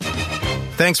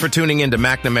Thanks for tuning in to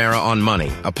McNamara on Money,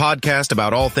 a podcast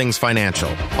about all things financial.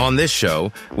 On this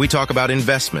show, we talk about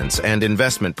investments and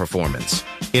investment performance.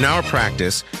 In our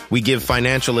practice, we give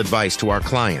financial advice to our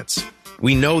clients.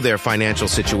 We know their financial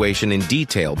situation in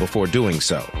detail before doing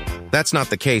so. That's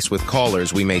not the case with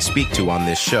callers we may speak to on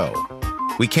this show.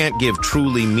 We can't give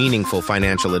truly meaningful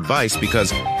financial advice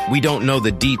because we don't know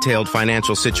the detailed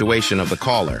financial situation of the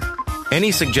caller.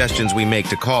 Any suggestions we make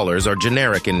to callers are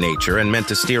generic in nature and meant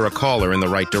to steer a caller in the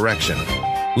right direction.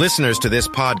 Listeners to this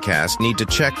podcast need to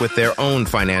check with their own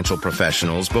financial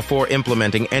professionals before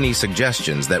implementing any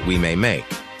suggestions that we may make.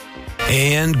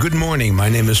 And good morning. My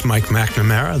name is Mike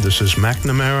McNamara. This is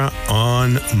McNamara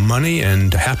on Money,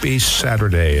 and happy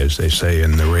Saturday, as they say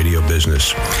in the radio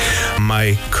business.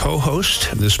 My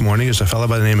co-host this morning is a fellow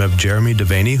by the name of Jeremy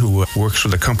Devaney, who works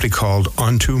with a company called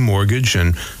Onto Mortgage,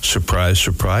 and surprise,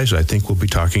 surprise, I think we'll be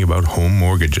talking about home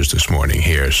mortgages this morning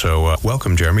here. So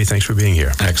welcome, Jeremy. Thanks for being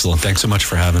here. Excellent. Thanks so much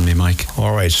for having me, Mike.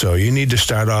 All right, so you need to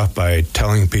start off by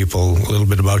telling people a little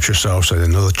bit about yourself so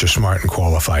they know that you're smart and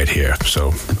qualified here.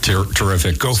 So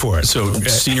Terrific. Go for it. So,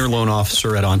 senior loan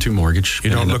officer at Onto Mortgage. You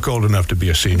don't look old enough to be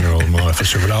a senior loan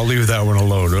officer, but I'll leave that one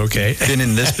alone, okay? Been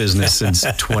in this business since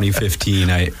 2015.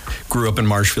 I grew up in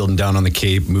Marshfield and down on the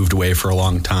Cape, moved away for a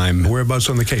long time. Whereabouts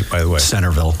on the Cape, by the way?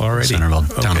 Centerville. Already? Centerville,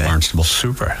 down in Barnstable.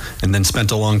 Super. And then spent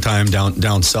a long time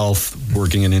down south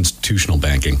working in institutional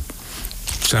banking.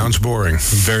 Sounds boring.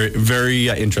 Very, very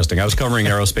interesting. I was covering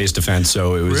aerospace defense,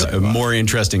 so it was a more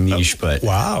interesting niche. But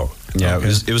wow. Yeah, okay.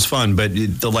 it was fun, but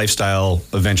the lifestyle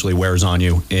eventually wears on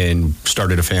you, and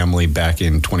started a family back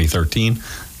in 2013,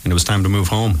 and it was time to move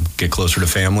home, get closer to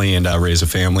family, and raise a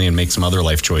family and make some other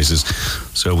life choices.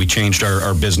 So we changed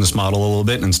our business model a little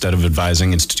bit. Instead of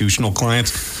advising institutional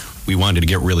clients, we wanted to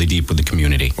get really deep with the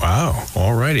community. Wow.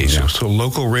 All righty. Yeah. So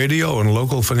local radio and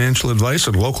local financial advice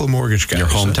and local mortgage guys. Your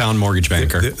hometown mortgage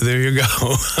banker. There you go.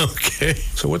 Okay.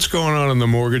 So what's going on in the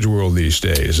mortgage world these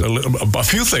days? A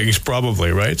few things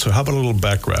probably, right? So how about a little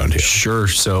background here? Sure.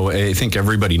 So I think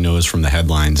everybody knows from the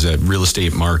headlines that real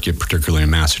estate market, particularly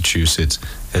in Massachusetts,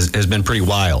 has been pretty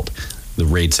wild. The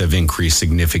rates have increased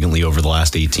significantly over the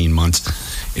last 18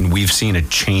 months, and we've seen a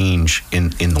change in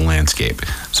the landscape.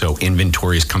 So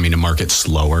inventory is coming to market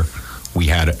slower. We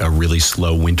had a really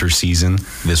slow winter season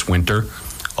this winter.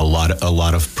 A lot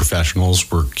of professionals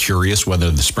were curious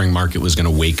whether the spring market was going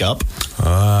to wake up.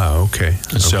 Okay.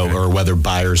 So, or whether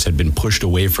buyers had been pushed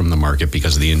away from the market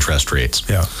because of the interest rates.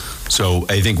 Yeah. So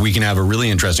I think we can have a really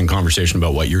interesting conversation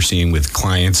about what you're seeing with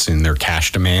clients and their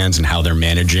cash demands and how they're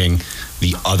managing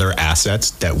the other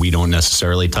assets that we don't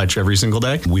necessarily touch every single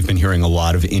day. We've been hearing a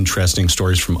lot of interesting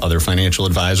stories from other financial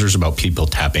advisors about people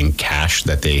tapping cash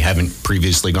that they haven't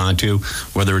previously gone to,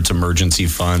 whether it's emergency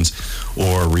funds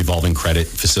or revolving credit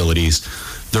facilities.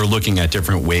 They're looking at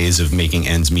different ways of making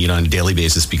ends meet on a daily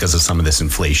basis because of some of this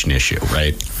inflation issue,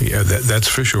 right? Yeah, that's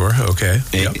for sure. Okay.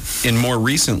 And more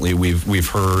recently, we've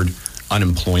heard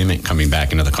unemployment coming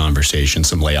back into the conversation,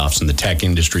 some layoffs in the tech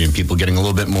industry, and people getting a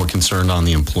little bit more concerned on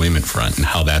the employment front and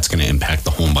how that's going to impact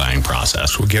the home buying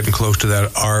process. We're getting close to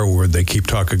that R word they keep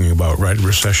talking about, right?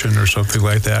 Recession or something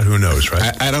like that. Who knows,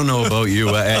 right? I don't know about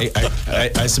you.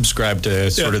 I subscribe to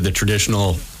sort of the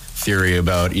traditional theory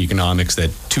about economics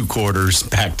that 2 quarters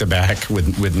back to back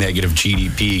with negative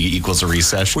GDP equals a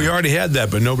recession. We already had that,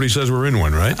 but nobody says we're in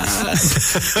one, right?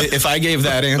 If I gave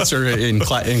that answer in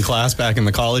class back in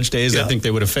the college days, I think they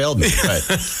would have failed me. But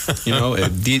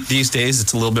these days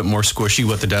it's a little bit more squishy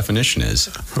what the definition is.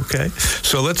 Okay,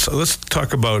 so let's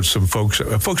talk about some folks.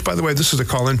 Folks, by the way, this is a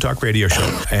call-in talk radio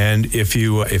show, and if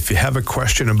you have a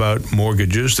question about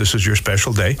mortgages, this is your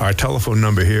special day. Our telephone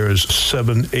number here is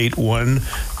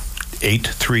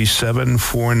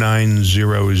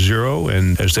 781-837-4900,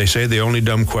 and as they say, the only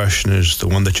dumb question is the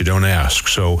one that you don't ask.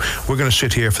 So we're going to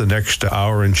sit here for the next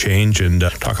hour and change and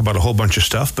talk about a whole bunch of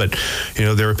stuff, but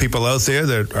there are people out there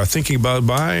that are thinking about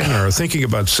buying or thinking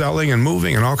about selling and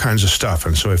moving and all kinds of stuff.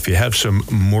 And so if you have some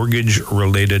mortgage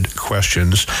related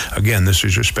questions, again, this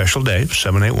is your special day,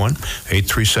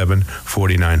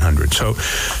 781-837-4900.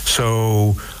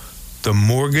 So the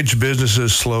mortgage business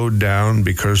has slowed down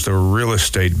because the real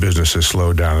estate business has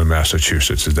slowed down in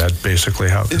Massachusetts. Is that basically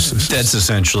how this is? That's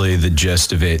essentially the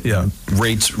gist of it. Yeah.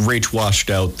 Rates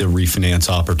washed out the refinance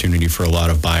opportunity for a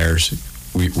lot of buyers.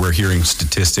 we're hearing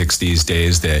statistics these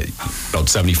days that about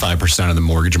 75% of the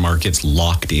mortgage market's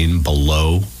locked in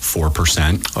below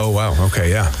 4%. Oh, wow. Okay,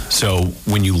 yeah. So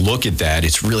when you look at that,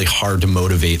 it's really hard to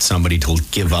motivate somebody to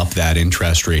give up that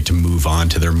interest rate to move on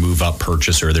to their move-up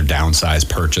purchase or their downsize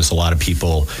purchase. A lot of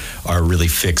people are really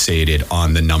fixated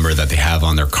on the number that they have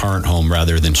on their current home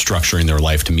rather than structuring their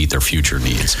life to meet their future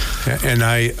needs. And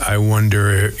I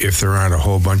wonder if there aren't a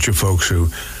whole bunch of folks who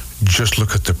just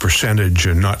look at the percentage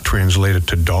and not translate it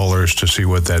to dollars to see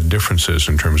what that difference is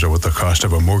in terms of what the cost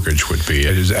of a mortgage would be.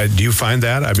 Do you find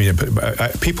that? I mean,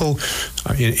 people,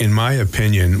 in my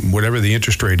opinion, whatever the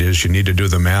interest rate is, you need to do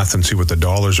the math and see what the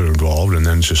dollars are involved and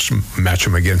then just match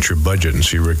them against your budget and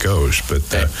see where it goes. But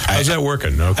how's that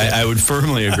working? Okay. I would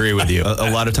firmly agree with you. A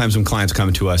lot of times when clients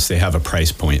come to us, they have a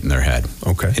price point in their head.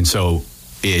 Okay. And so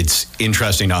it's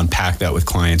interesting to unpack that with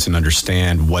clients and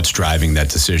understand what's driving that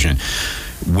decision.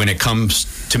 When it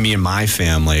comes to me and my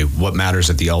family, what matters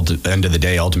at the end of the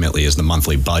day ultimately is the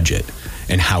monthly budget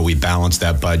and how we balance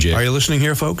that budget. Are you listening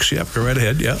here, folks? Yep, go right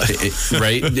ahead. Yeah.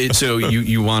 Right? So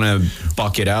you want to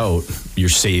bucket out your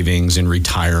savings and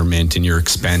retirement and your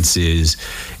expenses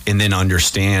and then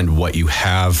understand what you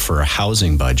have for a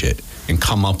housing budget and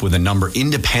come up with a number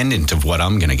independent of what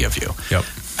I'm going to give you. Yep.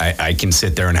 I can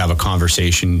sit there and have a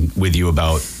conversation with you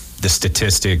about the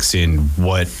statistics and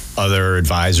what other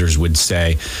advisors would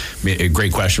say. A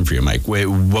great question for you, Mike.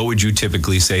 What would you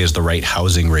typically say is the right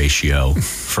housing ratio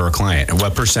for a client? And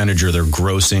what percentage of their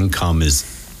gross income is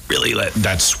really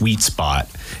that sweet spot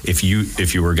if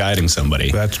you were guiding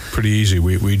somebody? That's pretty easy.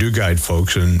 We do guide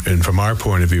folks, and from our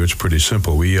point of view, it's pretty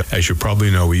simple. We, as you probably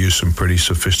know, we use some pretty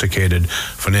sophisticated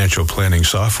financial planning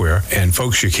software. And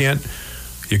folks, you can't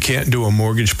do a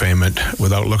mortgage payment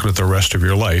without looking at the rest of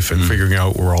your life and figuring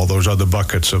out where all those other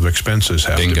buckets of expenses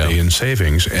have to be in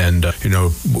savings. And,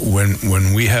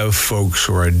 when we have folks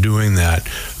who are doing that,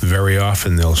 very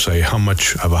often they'll say, how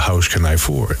much of a house can I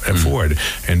afford?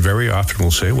 And very often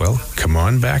we'll say, well, come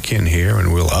on back in here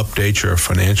and we'll update your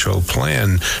financial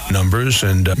plan numbers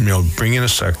and, bring in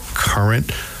us a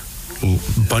current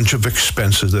bunch of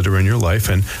expenses that are in your life,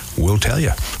 and we'll tell you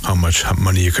how much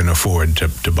money you can afford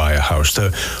to buy a house.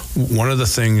 One of the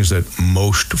things that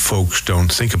most folks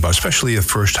don't think about, especially the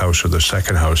first house or the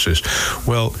second house, is,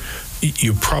 well,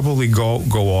 you probably go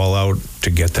all out to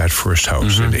get that first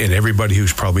house. And everybody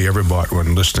who's probably ever bought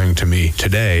one listening to me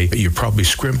today, you probably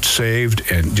scrimped,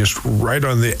 saved, and just right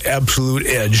on the absolute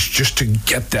edge just to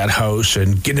get that house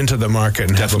and get into the market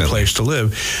and have a place to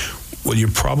live. Well, you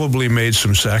probably made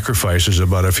some sacrifices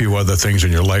about a few other things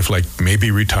in your life, like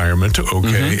maybe retirement,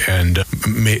 and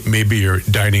maybe your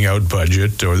dining out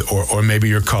budget or maybe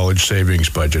your college savings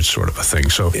budget, sort of a thing.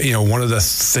 So, one of the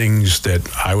things that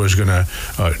I was going to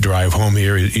drive home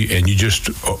here, and you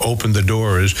just opened the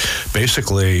door, is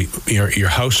basically your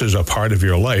house is a part of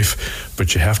your life,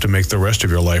 but you have to make the rest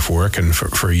of your life work. And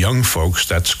for young folks,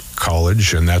 that's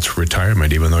college and that's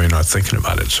retirement, even though you're not thinking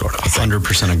about it, sort of.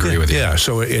 100% agree with you. Yeah,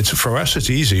 so for us it's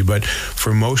easy, but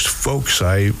for most folks,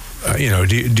 do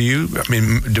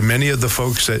many of the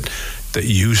folks that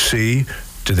you see,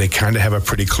 do they kind of have a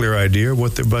pretty clear idea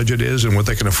what their budget is and what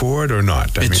they can afford or not?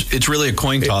 It's really a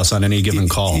coin toss on any given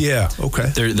call. Yeah,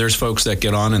 okay. There's folks that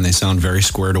get on and they sound very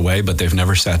squared away, but they've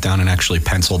never sat down and actually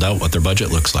penciled out what their budget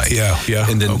looks like. Yeah.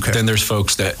 And then there's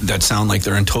folks that sound like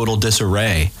they're in total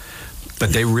disarray,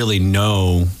 but they really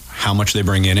know how much they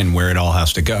bring in and where it all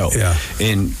has to go. Yeah.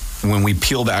 And when we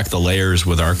peel back the layers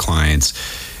with our clients,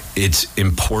 it's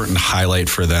important to highlight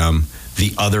for them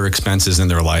the other expenses in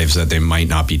their lives that they might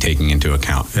not be taking into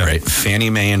account, right? Fannie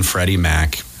Mae and Freddie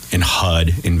Mac and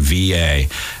HUD and VA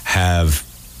have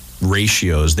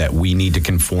ratios that we need to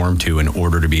conform to in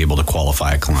order to be able to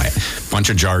qualify a client. Bunch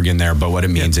of jargon there, but what it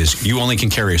means is you only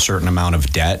can carry a certain amount of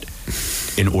debt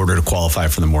in order to qualify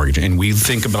for the mortgage. And we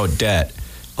think about debt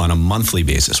on a monthly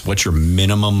basis. What's your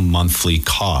minimum monthly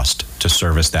cost to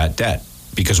service that debt?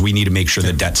 Because we need to make sure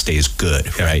the debt stays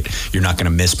good, right? You're not going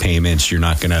to miss payments. You're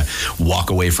not going to walk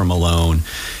away from a loan.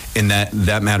 And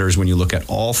that matters when you look at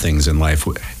all things in life,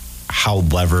 how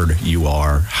levered you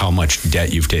are, how much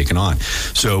debt you've taken on.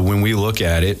 So when we look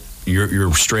at it,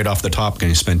 you're straight off the top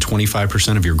going to spend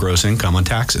 25% of your gross income on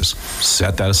taxes.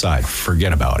 Set that aside.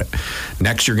 Forget about it.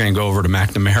 Next, you're going to go over to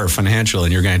McNamara Financial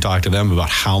and you're going to talk to them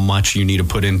about how much you need to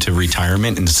put into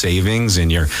retirement and savings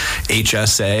and your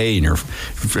HSA and your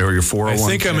 401k. I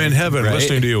think I'm in heaven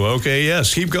listening to you. Okay,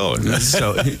 yes, keep going.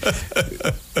 So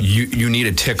you need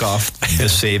to tick off the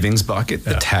savings bucket,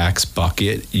 the tax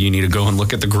bucket. You need to go and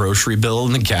look at the grocery bill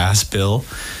and the gas bill.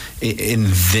 And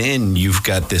then you've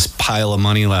got this pile of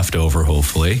money left over,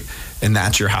 hopefully, and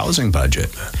that's your housing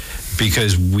budget.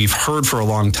 because we've heard for a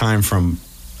long time from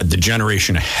the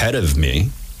generation ahead of me,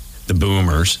 the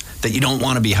boomers, that you don't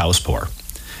want to be house poor.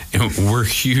 And we're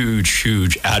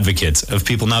huge advocates of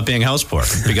people not being house poor,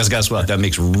 because guess what? That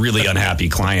makes really unhappy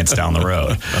clients down the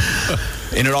road.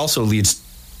 And it also leads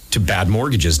to bad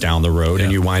mortgages down the road,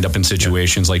 and you wind up in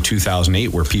situations like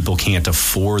 2008 where people can't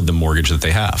afford the mortgage that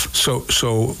they have. So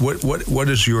what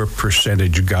is your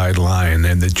percentage guideline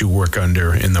and that you work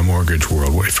under in the mortgage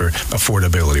world for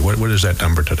affordability? What is that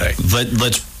number today?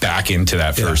 Let's back into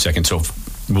that for a second. So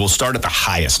we'll start at the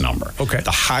highest number. Okay.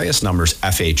 The highest number is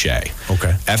FHA.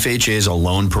 Okay. FHA is a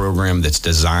loan program that's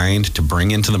designed to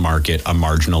bring into the market a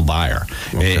marginal buyer.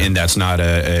 Okay. And that's not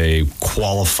a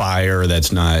qualifier.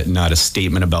 That's not a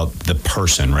statement about the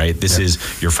person, right? This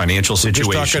is your financial situation.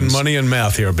 We're just talking money and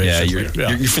math here, basically.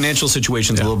 Your financial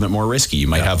situation is a little bit more risky. You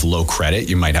might have low credit.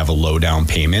 You might have a low down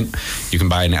payment. You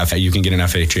can you can get an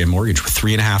FHA mortgage with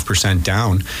 3.5%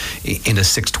 down and a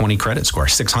 620 credit score,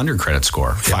 600 credit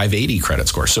score, 580 credit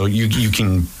score. So you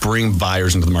can bring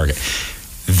buyers into the market.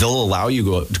 They'll allow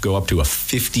you to go up to a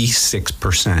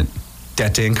 56%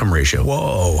 debt to income ratio.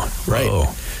 Whoa. Right. Whoa.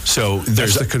 So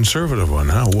that's the conservative one,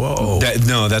 huh? Whoa.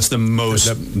 That's the most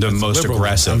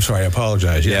aggressive. One. I'm sorry, I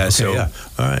apologize. Yeah.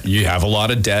 All right. You have a lot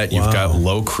of debt. You've got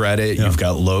low credit. You've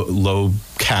got low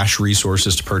cash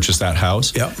resources to purchase that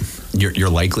house. Yep. You're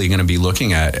likely going to be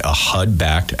looking at a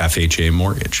HUD-backed FHA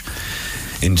mortgage.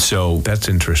 And so that's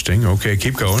interesting. Okay,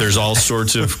 keep going. There's all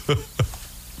sorts of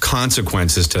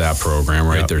consequences to that program,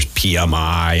 right? Yep. There's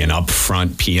PMI and upfront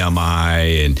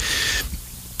PMI,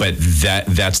 but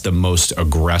that's the most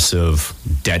aggressive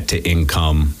debt to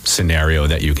income scenario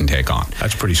that you can take on.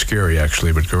 That's pretty scary,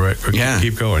 actually, but correct.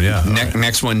 Keep going. Yeah.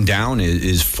 Next one down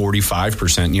is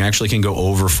 45%. You actually can go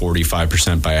over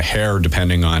 45% by a hair,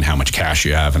 depending on how much cash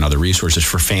you have and other resources,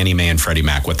 for Fannie Mae and Freddie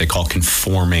Mac, what they call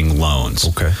conforming loans.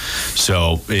 Okay.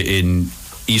 So in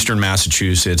Eastern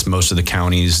Massachusetts, most of the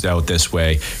counties out this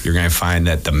way, you're going to find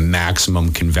that the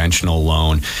maximum conventional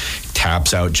loan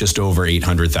taps out just over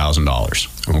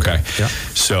 $800,000. Okay. Yeah.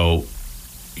 So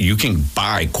you can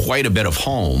buy quite a bit of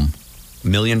home, $1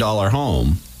 million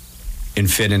home, and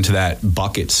fit into that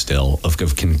bucket still of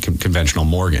conventional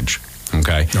mortgage.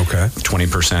 Okay.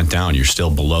 20% down, you're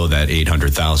still below that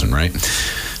 800,000, right?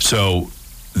 So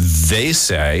they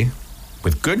say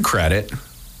with good credit,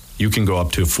 you can go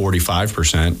up to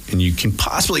 45%, and you can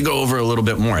possibly go over a little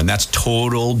bit more, and that's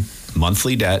total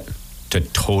monthly debt to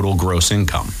total gross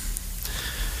income.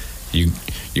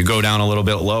 You go down a little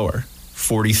bit lower.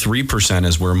 43%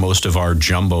 is where most of our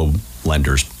jumbo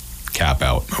lenders cap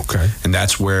out. Okay. And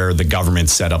that's where the government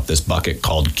set up this bucket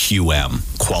called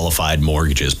QM, qualified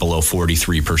mortgages. Below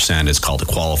 43% is called a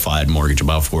qualified mortgage.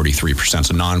 Above 43% is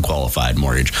a non-qualified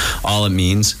mortgage. All it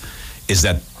means is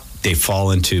that they fall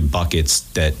into buckets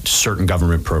that certain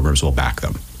government programs will back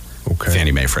them. Okay.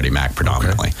 Fannie Mae, Freddie Mac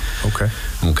predominantly.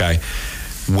 Okay.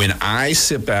 When I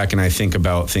sit back and I think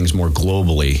about things more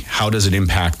globally, how does it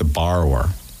impact the borrower?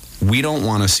 We don't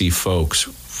want to see folks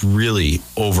really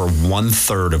over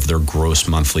 1/3 of their gross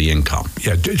monthly income.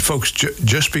 Yeah, folks,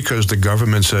 just because the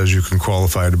government says you can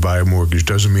qualify to buy a mortgage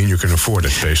doesn't mean you can afford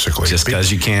it, basically. Just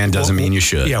because you can doesn't mean you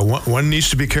should. Yeah, one needs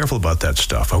to be careful about that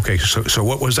stuff. Okay, so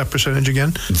what was that percentage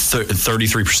again?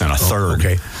 33%, a third.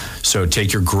 Okay. So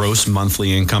take your gross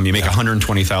monthly income. You make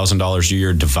 $120,000 a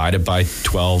year, divided by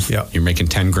 12. Yep. You're making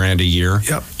 $10,000 a year.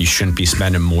 Yep. You shouldn't be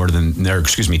spending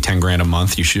 $10,000 a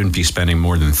month. You shouldn't be spending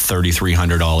more than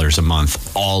 $3,300 a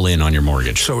month, all in on your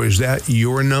mortgage. So is that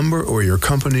your number or your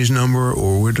company's number,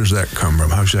 or where does that come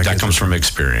from? How does that comes from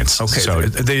experience. Okay, so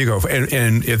there you go.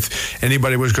 And if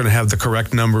anybody was going to have the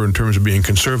correct number in terms of being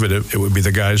conservative, it would be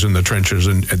the guys in the trenches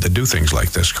and that do things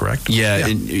like this, correct? Yeah.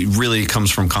 It really comes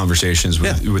from conversations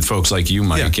with folks like you,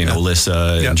 Mike, and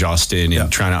Alyssa and Justin, and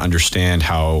trying to understand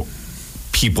how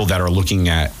people that are looking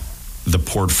at the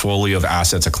portfolio of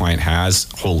assets a client has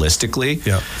holistically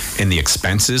and the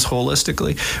expenses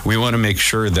holistically, we want to make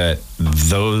sure that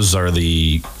those are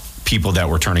the people that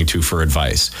we're turning to for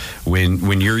advice.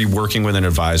 When you're working with an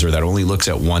advisor that only looks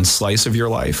at one slice of your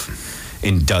life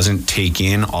and doesn't take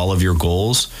in all of your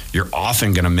goals, you're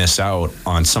often going to miss out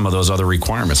on some of those other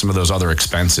requirements, some of those other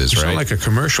expenses, right? Sound like a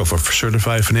commercial for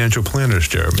certified financial planners,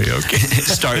 Jeremy. Okay.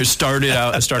 Started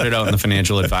out in the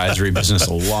financial advisory business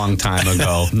a long time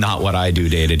ago. Not what I do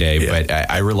day to day, but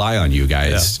I rely on you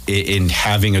guys in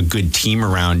having a good team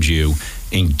around you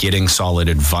and getting solid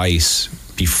advice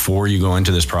before you go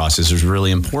into this process is really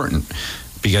important,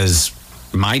 because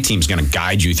my team's going to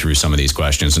guide you through some of these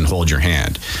questions and hold your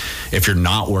hand. If you're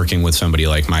not working with somebody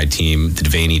like my team, the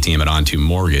Devaney team at On2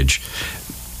 Mortgage,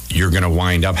 you're going to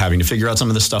wind up having to figure out some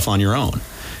of this stuff on your own.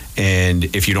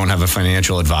 And if you don't have a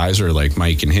financial advisor like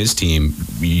Mike and his team,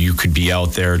 you could be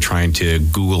out there trying to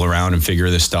Google around and figure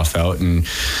this stuff out. And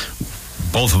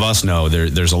both of us know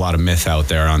there's a lot of myth out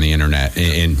there on the internet,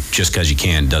 and just because you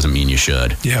can doesn't mean you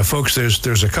should. Yeah, folks,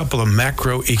 there's a couple of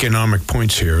macroeconomic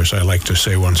points here, as I like to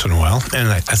say once in a while. And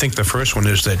I think the first one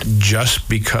is that just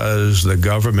because the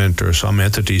government or some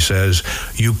entity says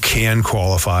you can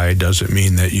qualify doesn't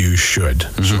mean that you should,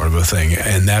 sort of a thing.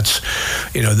 And that's,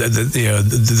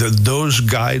 those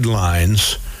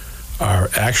guidelines are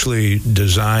actually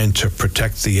designed to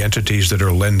protect the entities that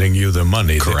are lending you the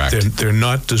money. Correct. They're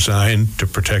not designed to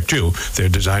protect you. They're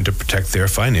designed to protect their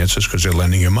finances because they're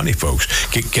lending you money, folks.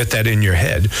 Get that in your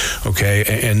head, okay?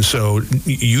 And so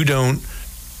you don't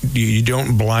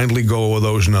blindly go with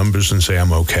those numbers and say,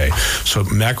 I'm okay. So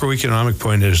macroeconomic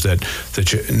point is that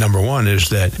number one is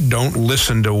that don't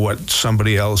listen to what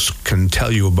somebody else can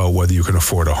tell you about whether you can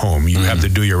afford a home. You have to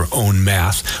do your own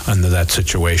math under that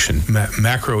situation.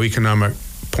 Macroeconomic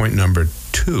point number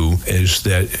two is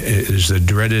the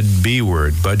dreaded B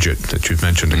word, budget, that you've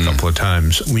mentioned a couple of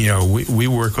times. We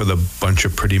work with a bunch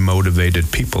of pretty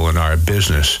motivated people in our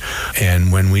business,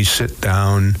 and when we sit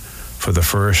down for the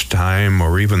first time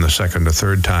or even the second or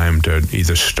third time to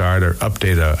either start or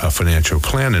update a financial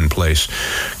plan in place,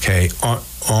 okay,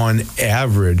 on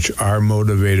average, our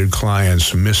motivated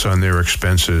clients miss on their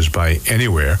expenses by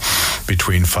anywhere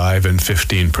between 5 and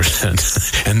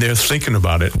 15%. And they're thinking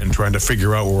about it and trying to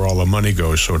figure out where all the money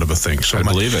goes, sort of a thing. So I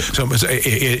believe it. So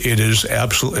it is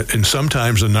absolutely, and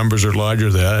sometimes the numbers are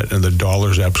larger than that, and the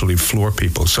dollars absolutely floor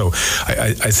people. So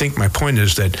I think my point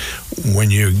is that when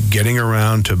you're getting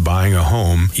around to buying a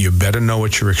home, you better know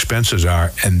what your expenses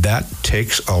are, and that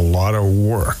takes a lot of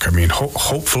work. I mean,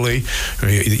 hopefully,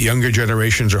 the younger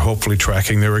generation are hopefully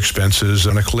tracking their expenses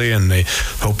unically, and they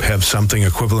hope to have something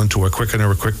equivalent to a Quicken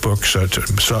or a QuickBooks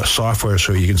software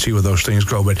so you can see where those things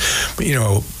go. But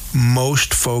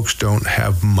most folks don't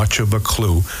have much of a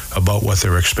clue about what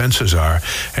their expenses are.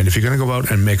 And if you're going to go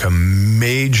out and make a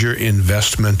major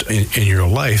investment in your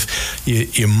life,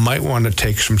 you might want to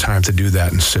take some time to do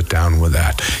that and sit down with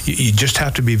that. You just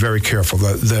have to be very careful.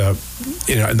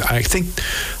 I think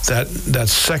that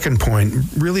second point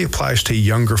really applies to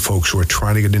younger folks who are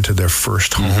trying to get into their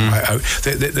first home.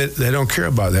 They don't care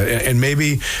about that. And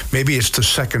maybe it's the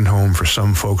second home for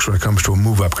some folks when it comes to a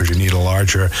move up, because you need a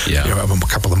larger, a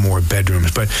couple of more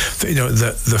bedrooms. But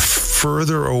the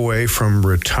further away from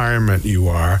retirement you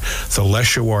are, the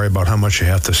less you worry about how much you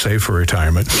have to save for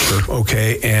retirement.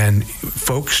 Okay, and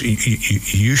folks,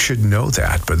 you should know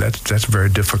that, but that's very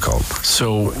difficult.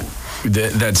 So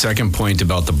that second point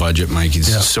about the budget, Mike,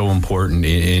 is so important.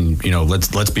 And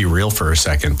let's be real for a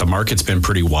second. The market's been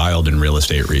pretty wild in real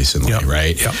estate recently,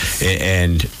 right? Yep.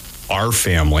 And our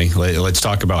family, let's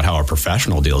talk about how a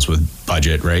professional deals with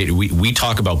budget, right? We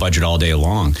talk about budget all day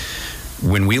long.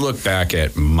 When we look back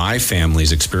at my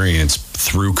family's experience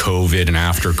through COVID and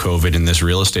after COVID in this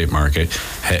real estate market,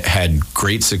 had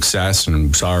great success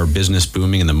and saw our business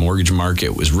booming, and the mortgage market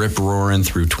was rip-roaring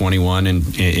through 21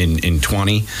 and in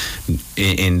 20.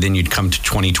 And then you'd come to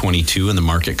 2022 and the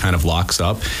market kind of locks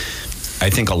up. I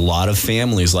think a lot of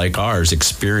families like ours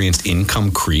experienced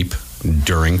income creep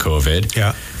during COVID.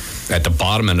 Yeah. At the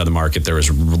bottom end of the market, there was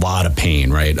a lot of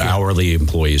pain, right? Yeah. Hourly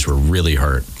employees were really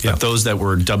hurt. Yeah. But those that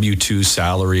were W-2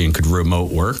 salary and could remote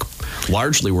work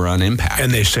largely were unimpacted.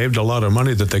 And they saved a lot of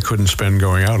money that they couldn't spend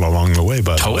going out along the way,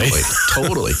 by the way.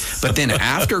 Totally. But then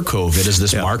after COVID, as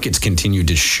this market's continued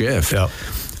to shift,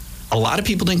 a lot of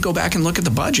people didn't go back and look at the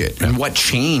budget and what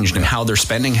changed and how their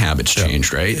spending habits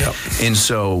changed, right? Yep. And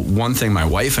so one thing my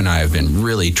wife and I have been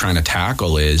really trying to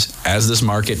tackle is, as this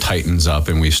market tightens up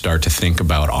and we start to think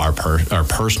about our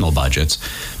personal budgets,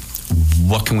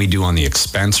 what can we do on the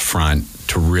expense front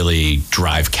to really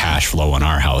drive cash flow in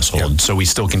our household so we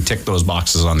still can tick those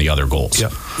boxes on the other goals.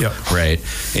 Right?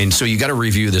 And so you got to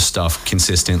review this stuff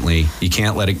consistently. You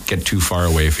can't let it get too far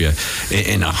away from you.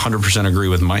 And 100% agree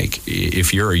with Mike.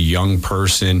 If you're a young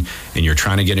person and you're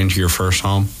trying to get into your first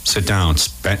home, sit down,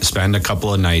 spend a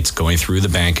couple of nights going through the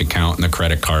bank account and the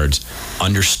credit cards,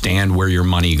 understand where your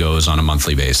money goes on a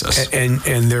monthly basis. And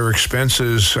their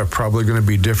expenses are probably going to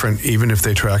be different even if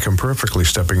they track them perfectly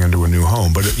stepping into a new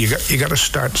home. But you got to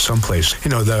start someplace.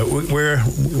 We're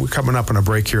coming up on a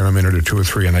break here in a minute or two or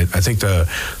three, and I think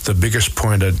the biggest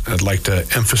point I'd like to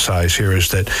emphasize here is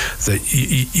that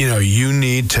you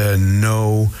need to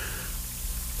know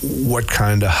what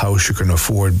kind of house you can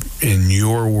afford in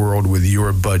your world with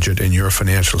your budget and your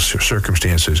financial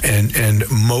circumstances. And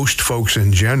most folks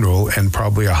in general, and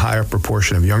probably a higher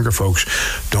proportion of younger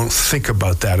folks, don't think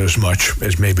about that as much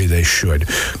as maybe they should.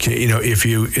 Okay,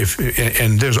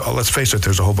 and there's, let's face it,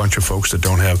 there's a whole bunch of folks that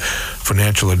don't have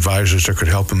financial advisors that could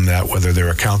help them that, whether they're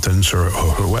accountants or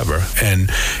whoever. And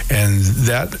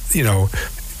that,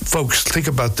 folks, think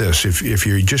about this. If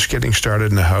you're just getting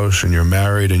started in the house and you're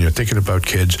married and you're thinking about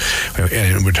kids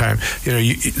and retirement,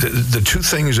 the two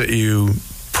things that you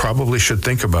probably should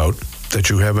think about that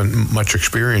you haven't much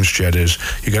experienced yet is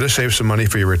you got to save some money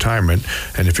for your retirement,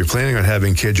 and if you're planning on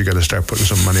having kids, you got to start putting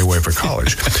some money away for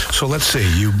college. So let's say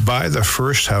you buy the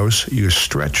first house, you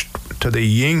stretch to the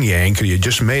yin-yang because you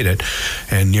just made it,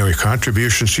 and your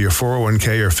contributions to your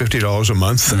 401k are $50 a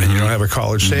month, and you don't have a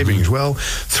college savings. Well,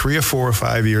 3 or 4 or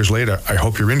 5 years later, I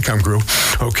hope your income grew,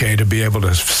 okay, to be able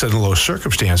to settle those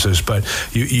circumstances, but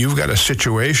you've got a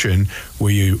situation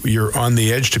where you're on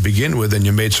the edge to begin with, and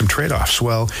you made some trade-offs.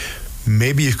 Well,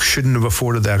 maybe you shouldn't have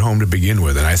afforded that home to begin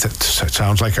with. And it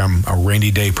sounds like I'm a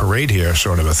rainy day parade here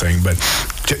sort of a thing, but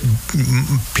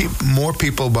more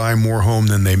people buy more home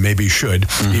than they maybe should,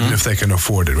 even if they can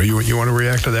afford it. You want to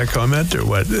react to that comment or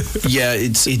what? Yeah,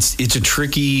 it's a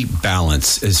tricky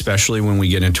balance, especially when we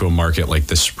get into a market like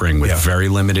this spring with very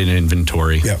limited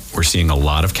inventory. Yep. We're seeing a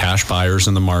lot of cash buyers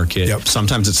in the market. Yep.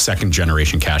 Sometimes it's second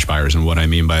generation cash buyers. And what I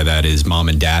mean by that is mom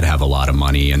and dad have a lot of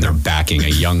money and they're backing a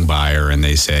young buyer and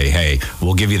they say, hey,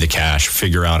 we'll give you the cash,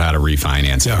 figure out how to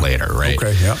refinance it later, right?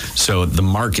 Okay, yeah. So the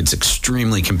market's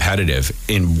extremely competitive.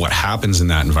 In what happens in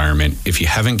that environment, if you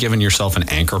haven't given yourself an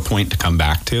anchor point to come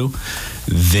back to,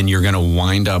 then you're going to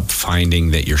wind up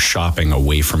finding that you're shopping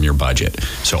away from your budget.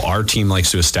 So our team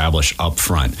likes to establish up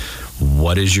front,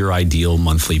 what is your ideal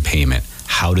monthly payment?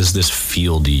 How does this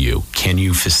feel to you? Can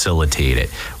you facilitate it?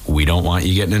 We don't want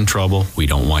you getting in trouble. We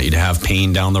don't want you to have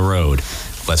pain down the road.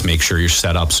 Let's make sure you're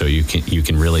set up so you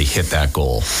can really hit that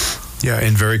goal. Yeah,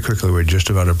 and very quickly, we're just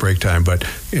about at break time, but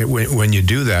when you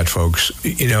do that, folks,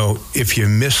 if you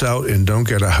miss out and don't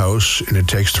get a house and it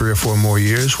takes 3 or 4 more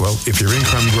years, well, if your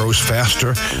income grows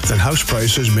faster than house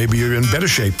prices, maybe you're in better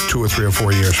shape 2 or 3 or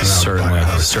 4 years from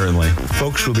now. Certainly.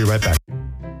 Folks, we'll be right back.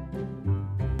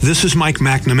 This is Mike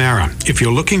McNamara. If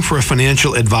you're looking for a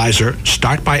financial advisor,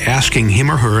 start by asking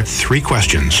him or her 3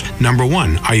 questions. Number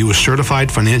 1, are you a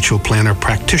certified financial planner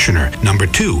practitioner? Number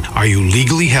 2, are you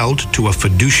legally held to a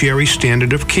fiduciary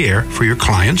standard of care for your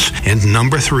clients? And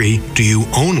number 3, do you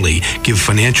only give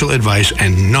financial advice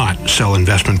and not sell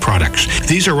investment products?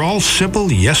 These are all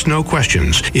simple yes-no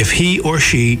questions. If he or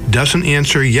she doesn't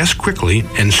answer yes quickly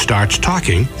and starts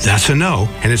talking, that's a no,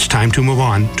 and it's time to move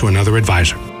on to another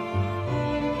advisor.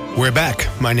 We're back.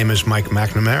 My name is Mike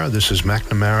McNamara. This is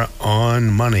McNamara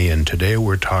on Money, and today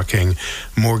we're talking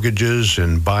mortgages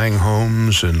and buying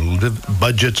homes and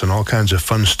budgets and all kinds of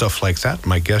fun stuff like that.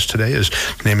 My guest today his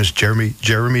name is Jeremy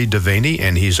Devaney,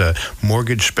 and he's a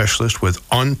mortgage specialist with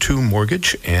On2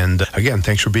 Mortgage. And again,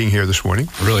 thanks for being here this morning.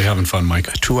 Really having fun,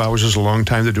 Mike. 2 hours is a long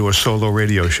time to do a solo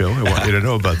radio show. I want you to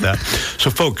know about that. So,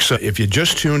 folks, if you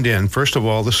just tuned in, first of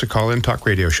all, this is a call-in talk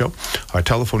radio show. Our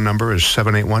telephone number is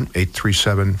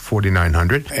 781-837-4900.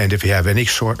 And if you have any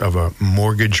sort of a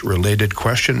mortgage-related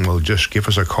question, well, just give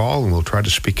us a call and we'll try to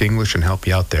speak English and help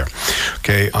you out there.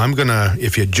 Okay,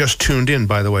 if you just tuned in,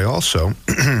 by the way, also,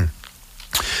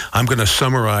 I'm going to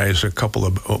summarize a couple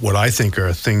of what I think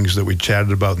are things that we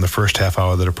chatted about in the first half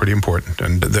hour that are pretty important.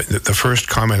 And the first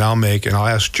comment I'll make, and I'll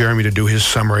ask Jeremy to do his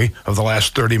summary of the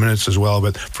last 30 minutes as well,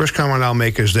 but first comment I'll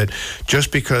make is that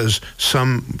just because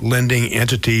some lending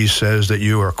entity says that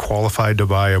you are qualified to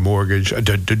buy a mortgage,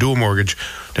 to do a mortgage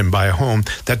and buy a home,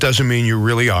 that doesn't mean you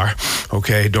really are.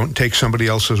 Okay, don't take somebody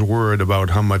else's word about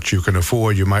how much you can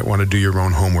afford. You might want to do your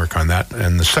own homework on that.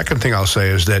 And the second thing I'll say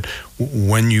is that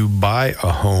when you buy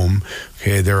a home,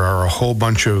 okay, there are a whole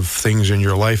bunch of things in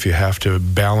your life you have to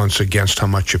balance against how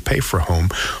much you pay for a home.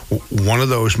 One of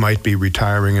those might be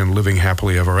retiring and living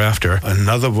happily ever after.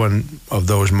 Another one of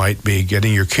those might be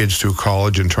getting your kids through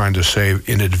college and trying to save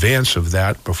in advance of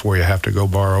that before you have to go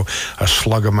borrow a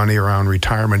slug of money around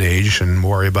retirement age and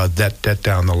worry about debt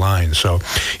down the line. So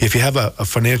if you have a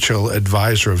financial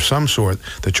advisor of some sort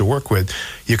that you work with,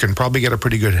 you can probably get a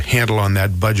pretty good handle on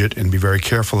that budget and be very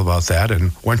careful about that.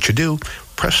 And once you do,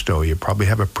 presto, you probably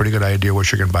have a pretty good idea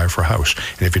what you're going to buy for a house.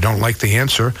 And if you don't like the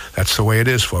answer, that's the way it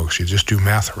is, folks. You just do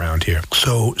math around here.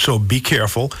 So be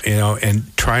careful,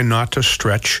 and try not to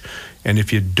stretch. And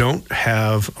if you don't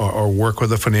have or work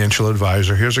with a financial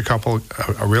advisor, here's a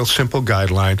real simple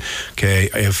guideline. Okay,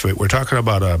 if we're talking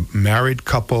about a married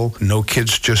couple, no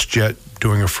kids just yet,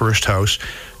 doing a first house,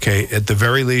 Okay, at the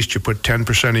very least, you put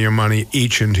 10% of your money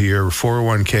each into your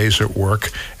 401ks at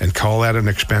work and call that an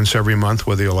expense every month,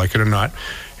 whether you like it or not.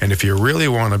 And if you really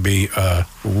want to be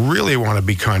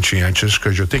conscientious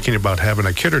because you're thinking about having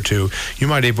a kid or two, you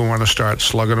might even want to start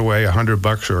slugging away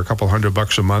 $100 or a couple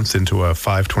 $100 a month into a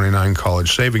 529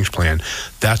 college savings plan.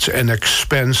 That's an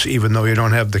expense, even though you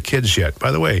don't have the kids yet.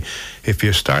 By the way, if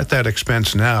you start that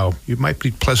expense now, you might be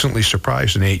pleasantly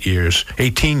surprised in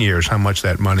 18 years, how much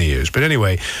that money is. But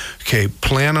anyway, okay,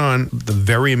 plan on the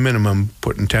very minimum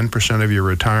putting 10% of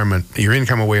your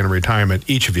income away in retirement,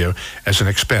 each of you, as an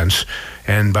expense.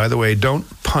 And by the way, don't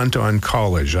punt on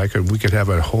college. We could have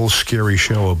a whole scary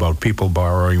show about people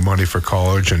borrowing money for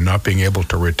college and not being able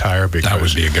to retire because that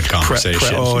would be a good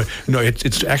conversation. No,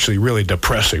 it's actually really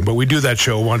depressing. But we do that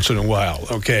show once in a while.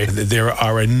 Okay, there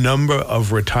are a number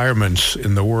of retirements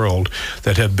in the world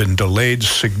that have been delayed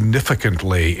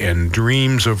significantly, and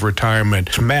dreams of retirement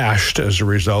smashed as a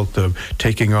result of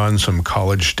taking on some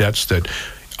college debts that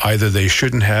either they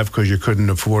shouldn't have because you couldn't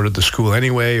afford it the school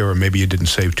anyway, or maybe you didn't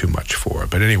save too much for it.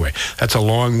 But anyway, that's a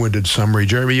long-winded summary.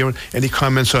 Jeremy, any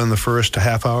comments on the first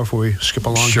half hour before we skip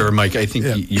along? Sure, Mike. I think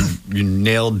you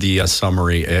nailed the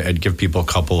summary. I'd give people a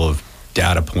couple of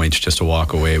data points just to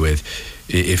walk away with.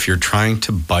 If you're trying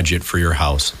to budget for your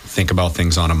house, think about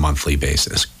things on a monthly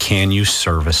basis. Can you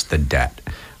service the debt?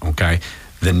 Okay.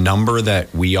 The number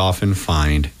that we often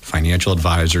find financial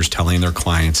advisors telling their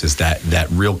clients is that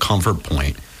real comfort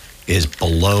point is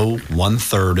below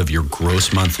 1/3 of your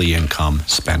gross monthly income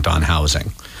spent on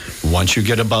housing. Once you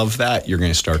get above that, you're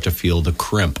going to start to feel the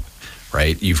crimp,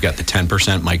 right? You've got the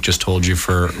 10% Mike just told you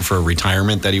for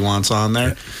retirement that he wants on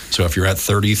there. So if you're at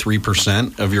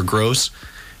 33% of your gross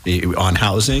on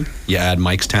housing, you add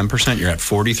Mike's 10%, you're at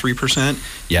 43%.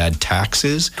 You add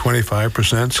taxes,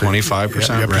 25%.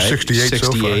 25%, right? 68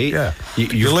 so far. Yeah.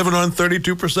 You're living on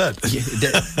 32%.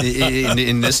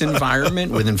 In this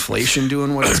environment, with inflation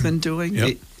doing what it's been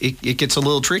doing, it gets a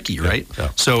little tricky, right?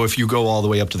 Yep. So if you go all the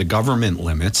way up to the government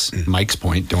limits, Mike's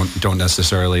point, don't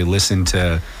necessarily listen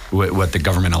to what the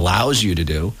government allows you to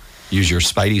do. Use your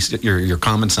your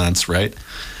common sense, right?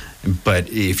 But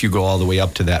if you go all the way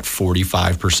up to that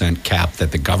 45% cap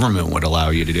that the government would allow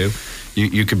you to do,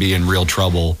 you could be in real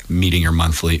trouble meeting your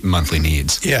monthly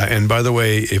needs. Yeah, and by the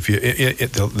way, if you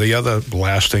the other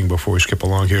last thing before we skip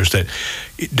along here is that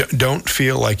don't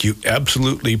feel like you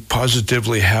absolutely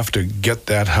positively have to get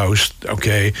that house.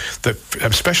 Okay,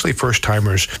 especially first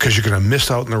timers, because you're going to miss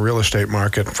out in the real estate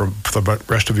market for the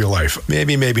rest of your life.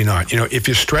 Maybe not. If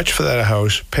you stretch for that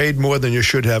house, paid more than you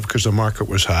should have because the market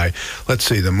was high. Let's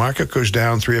see, the market goes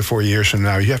down 3 or 4 years from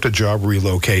now. You have to job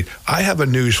relocate. I have a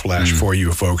news flash for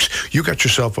you folks. You got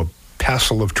yourself a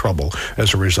passel of trouble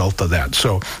as a result of that.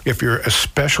 So if you're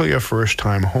especially a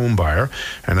first-time home buyer,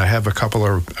 and I have a couple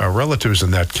of relatives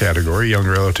in that category, young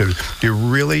relatives, you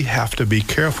really have to be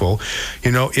careful.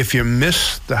 If you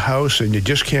miss the house and you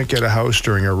just can't get a house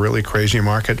during a really crazy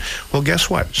market, well, guess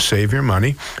what? Save your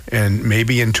money, and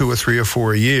maybe in 2 or 3 or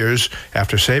 4 years,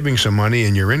 after saving some money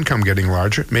and your income getting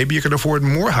larger, maybe you can afford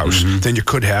more house than you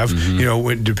could have,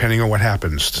 depending on what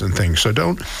happens and things.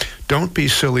 So don't be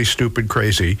silly, stupid,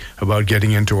 crazy about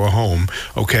getting into a home,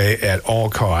 okay, at all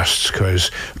costs,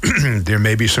 because there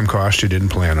may be some costs you didn't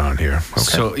plan on here. Okay?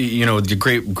 So,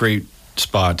 the great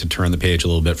spot to turn the page a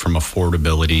little bit from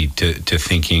affordability to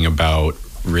thinking about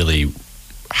really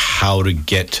how to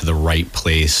get to the right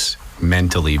place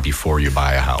mentally before you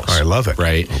buy a house. I love it.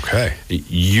 Right? Okay.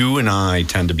 You and I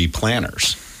tend to be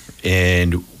planners.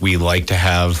 And we like to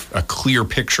have a clear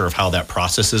picture of how that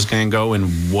process is going to go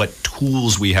and what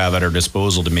tools we have at our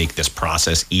disposal to make this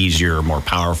process easier, more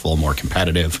powerful, more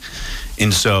competitive.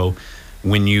 And so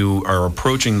when you are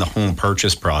approaching the home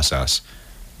purchase process,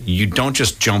 you don't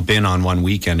just jump in on one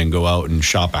weekend and go out and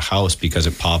shop a house because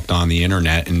it popped on the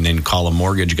internet and then call a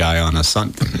mortgage guy on a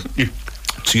Sunday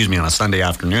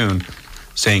afternoon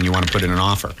saying you want to put in an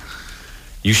offer.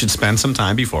 You should spend some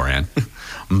time beforehand,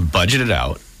 budget it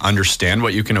out, understand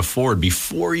what you can afford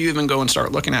before you even go and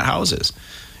start looking at houses.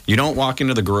 You don't walk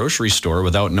into the grocery store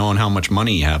without knowing how much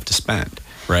money you have to spend,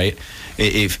 right?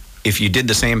 If you did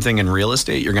the same thing in real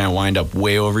estate, you're going to wind up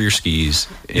way over your skis,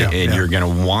 and you're going to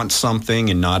want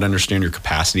something and not understand your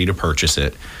capacity to purchase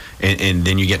it, and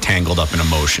then you get tangled up in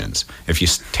emotions. If you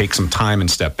take some time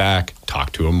and step back,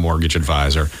 talk to a mortgage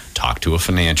advisor, talk to a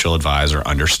financial advisor,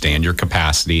 understand your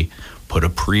capacity, put a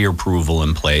pre-approval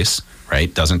in place,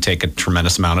 right? Doesn't take a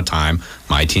tremendous amount of time.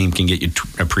 My team can get you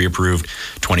pre-approved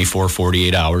 24,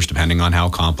 48 hours, depending on how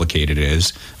complicated it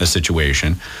is, the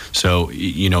situation. So,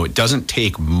 it doesn't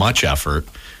take much effort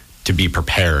to be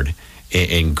prepared.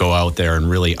 and go out there and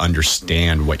really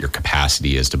understand what your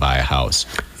capacity is to buy a house.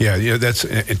 Yeah, that's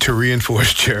to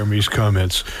reinforce Jeremy's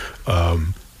comments.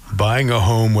 Buying a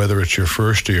home, whether it's your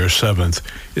first or your seventh,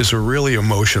 is a really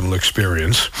emotional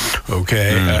experience,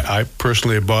 okay? I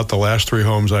personally have bought the last 3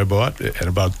 homes I bought in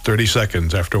about 30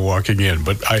 seconds after walking in.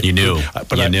 But I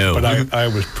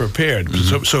was prepared.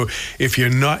 So if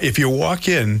you walk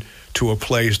in to a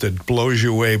place that blows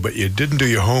you away, but you didn't do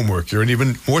your homework, you're in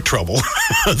even more trouble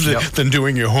than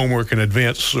doing your homework in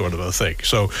advance, sort of a thing.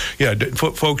 So, yeah,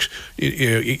 folks,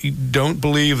 you don't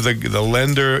believe the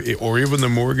lender or even the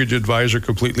mortgage advisor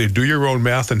completely. Do your own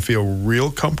math and feel real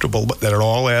comfortable that it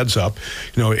all adds up.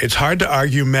 It's hard to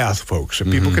argue math, folks. And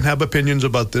people can have opinions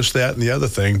about this, that, and the other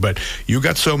thing, but you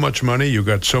got so much money, you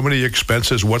got so many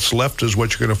expenses. What's left is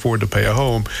what you can afford to pay a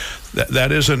home.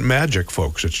 That isn't magic,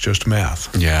 folks. It's just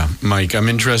math. Yeah. Mike, I'm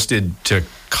interested to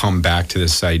come back to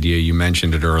this idea. You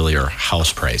mentioned it earlier,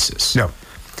 house prices. Yeah.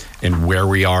 And where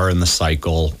we are in the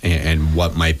cycle and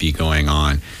what might be going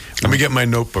on. Let me get my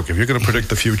notebook. If you're going to predict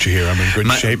the future here, I'm in good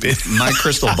shape. My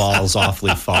crystal ball is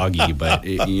awfully foggy, but,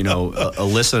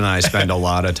 Alyssa and I spend a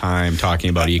lot of time talking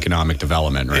about economic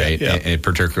development, right? Yeah. And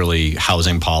particularly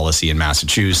housing policy in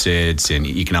Massachusetts and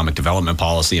economic development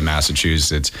policy in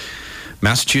Massachusetts.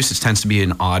 Massachusetts tends to be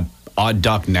an odd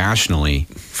duck nationally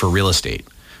for real estate.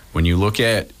 When you look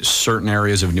at certain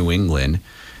areas of New England,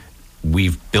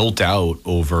 we've built out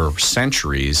over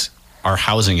centuries our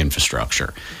housing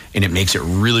infrastructure, and it makes it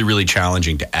really, really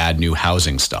challenging to add new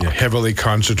housing stock. Heavily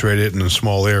concentrated in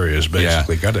small areas,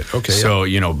 basically. Got it. Okay. So,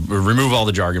 remove all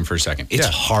the jargon for a second. It's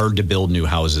hard to build new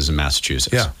houses in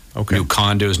Massachusetts. Yeah. Okay. New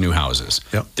condos, new houses.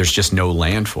 Yep. There's just no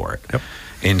land for it. Yep.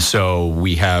 And so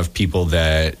we have people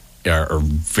that are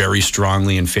very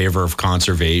strongly in favor of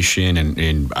conservation,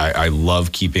 and I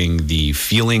love keeping the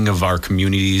feeling of our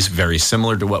communities very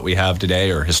similar to what we have today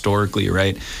or historically,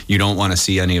 right? You don't want to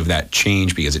see any of that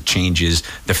change because it changes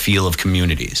the feel of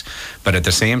communities. But at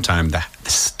the same time, the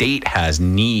state has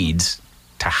needs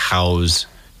to house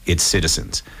its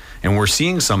citizens. And we're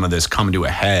seeing some of this come to a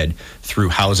head through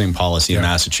housing policy in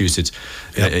Massachusetts.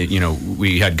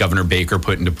 We had Governor Baker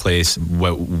put into place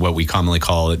what we commonly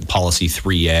call it Policy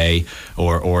 3A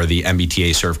or the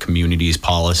MBTA Serve Communities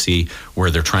policy,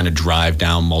 where they're trying to drive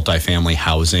down multifamily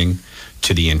housing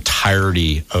to the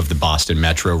entirety of the Boston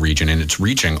metro region, and it's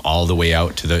reaching all the way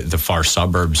out to the far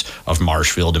suburbs of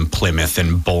Marshfield and Plymouth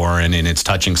and Bourne, and it's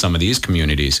touching some of these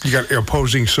communities. You got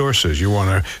opposing sources. You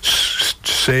want to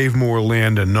save more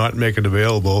land and not make it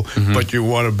available, but you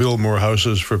want to build more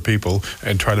houses for people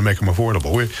and try to make them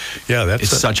affordable. It's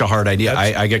such a hard idea.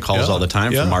 I get calls all the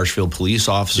time from Marshfield police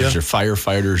officers or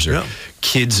firefighters or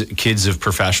kids of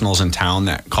professionals in town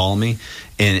that call me.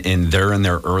 And they're in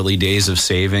their early days of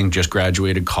saving, just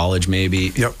graduated college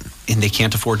maybe, and they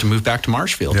can't afford to move back to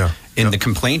Marshfield. And the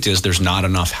complaint is there's not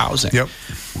enough housing.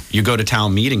 You go to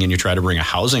town meeting and you try to bring a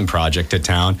housing project to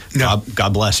town,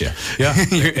 God bless you.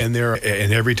 And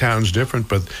every town's different,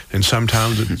 but in some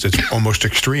towns it's almost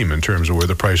extreme in terms of where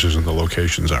the prices and the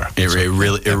locations are.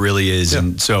 It really is.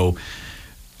 And so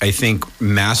I think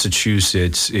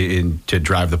Massachusetts, to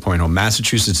drive the point home,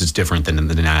 Massachusetts is different than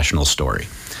the national story.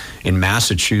 In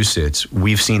Massachusetts,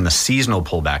 we've seen the seasonal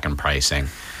pullback in pricing,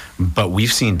 but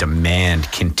we've seen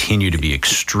demand continue to be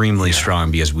extremely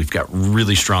strong because we've got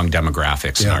really strong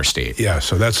demographics in our state.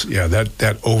 So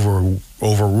that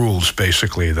overrules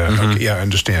basically that. I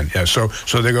understand. So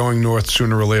they're going north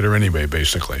sooner or later anyway,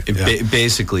 basically.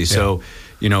 Basically. So,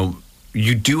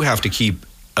 you do have to keep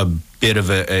a bit of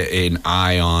an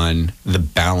eye on the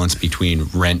balance between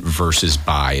rent versus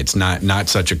buy. It's not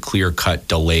such a clear-cut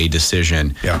delay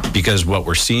decision because what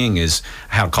we're seeing is,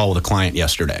 I had a call with a client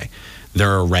yesterday.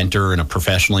 They're a renter in a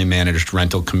professionally managed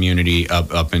rental community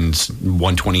up in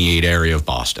 128 area of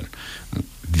Boston.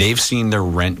 They've seen their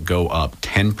rent go up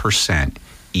 10%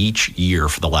 each year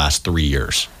for the last 3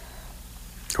 years.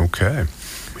 Okay.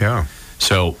 Yeah.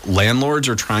 So landlords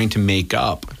are trying to make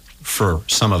up for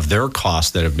some of their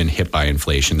costs that have been hit by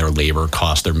inflation, their labor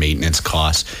costs, their maintenance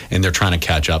costs, and they're trying to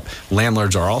catch up.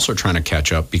 Landlords are also trying to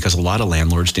catch up because a lot of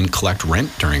landlords didn't collect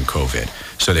rent during COVID,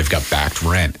 so they've got backed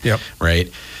rent,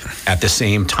 right? At the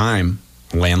same time,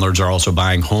 landlords are also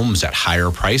buying homes at higher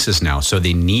prices now, so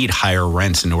they need higher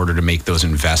rents in order to make those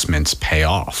investments pay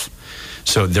off.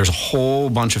 So there's a whole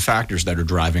bunch of factors that are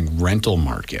driving rental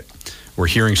market. We're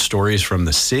hearing stories from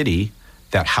the city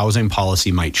that housing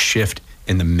policy might shift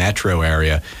in the metro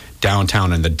area,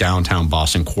 downtown and the downtown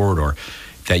Boston corridor,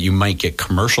 that you might get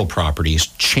commercial properties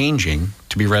changing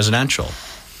to be residential.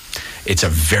 It's a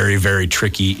very, very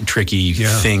tricky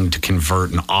thing to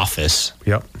convert an office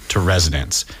to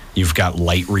residents. You've got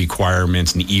light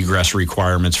requirements and egress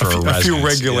requirements for a residence. A few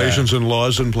regulations and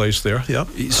laws in place there. Yep.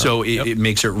 So it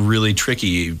makes it really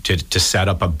tricky to set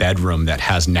up a bedroom that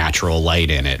has natural light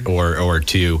in it, or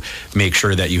to make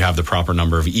sure that you have the proper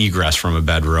number of egress from a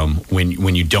bedroom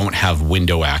when you don't have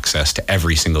window access to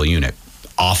every single unit.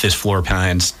 Office floor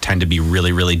plans tend to be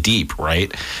really, really deep,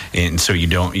 right? And so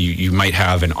you might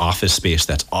have an office space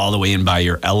that's all the way in by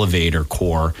your elevator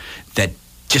core that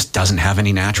just doesn't have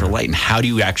any natural light. And how do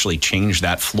you actually change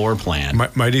that floor plan?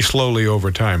 Mighty slowly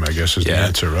over time, I guess, is the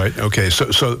answer, right? Okay,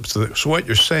 so what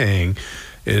you're saying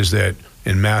is that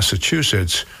in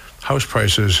Massachusetts, house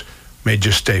prices may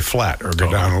just stay flat or go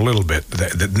down a little bit,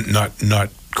 not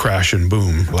crash and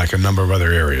boom like a number of other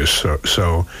areas.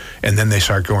 So and then they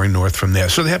start going north from there.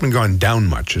 So they haven't gone down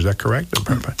much. Is that correct?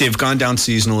 They've gone down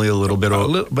seasonally a little bit,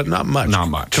 but not much. Not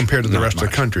much compared to the rest of the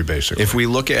country, basically. If we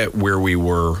look at where we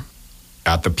were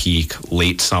at the peak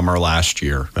late summer last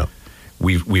year,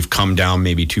 we've come down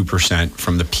maybe 2%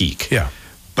 from the peak. Yeah.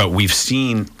 But we've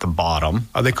seen the bottom.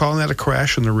 Are they calling that a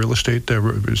crash in the real estate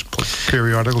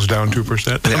periodicals, down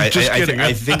 2%? I'm just kidding.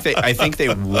 I think they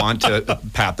want to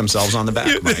pat themselves on the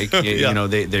back, Mike. You know,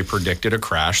 they predicted a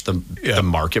crash. The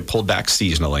market pulled back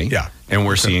seasonally. Yeah. And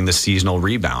we're seeing the seasonal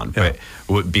rebound. Yeah.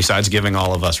 But besides giving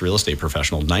all of us real estate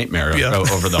professional nightmare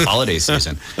over the holiday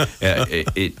season,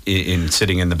 in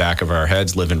sitting in the back of our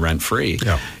heads, living rent free,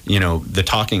 you know, the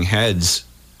talking heads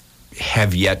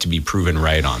have yet to be proven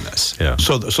right on this. Yeah.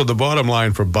 So the bottom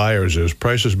line for buyers is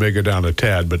prices may go down a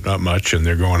tad, but not much, and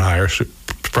they're going higher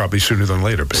probably sooner than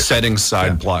later. Basically. Setting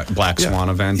aside black swan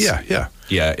events.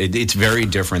 Yeah, it's very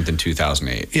different than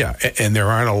 2008. Yeah, and there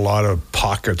aren't a lot of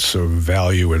pockets of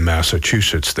value in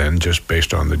Massachusetts then, just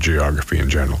based on the geography in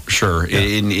general. Sure.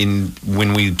 Yeah.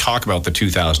 When we talk about the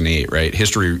 2008, right,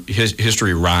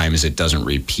 history rhymes, it doesn't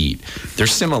repeat.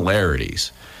 There's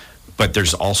similarities, but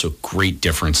there's also great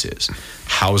differences.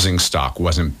 Housing stock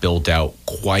wasn't built out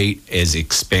quite as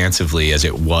expansively as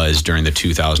it was during the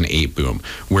 2008 boom,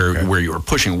 where you were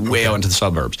pushing way out into the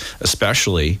suburbs,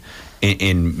 especially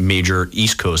in major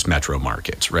East Coast metro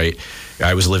markets, right?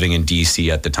 I was living in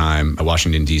D.C. at the time,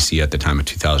 Washington, D.C. at the time of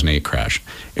 2008 crash,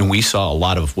 and we saw a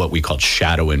lot of what we called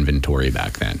shadow inventory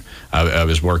back then. I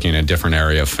was working in a different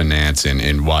area of finance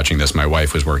and watching this. My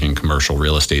wife was working in commercial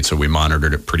real estate, so we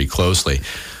monitored it pretty closely.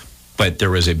 But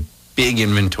there was a big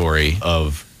inventory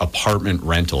of apartment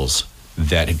rentals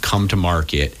that had come to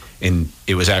market, and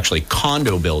it was actually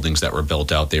condo buildings that were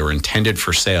built out. They were intended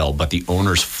for sale, but the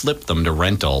owners flipped them to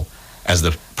rental as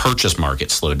the purchase market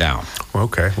slowed down.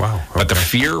 Okay, wow. Okay. But the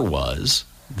fear was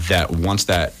that once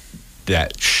that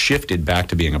shifted back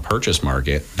to being a purchase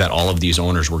market, that all of these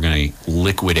owners were going to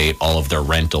liquidate all of their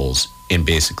rentals and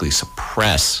basically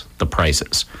suppress the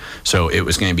prices. So it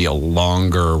was going to be a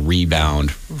longer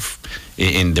rebound,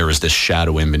 and there was this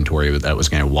shadow inventory that was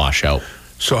going to wash out.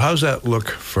 So how's that look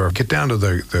for, get down to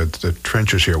the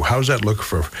trenches here, how's that look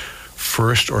for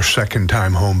first or second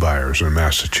time home buyers in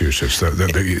Massachusetts?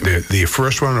 The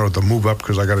first one, or the move up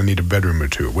because I got to need a bedroom or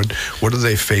two? What are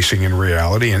they facing in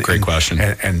reality? Great question.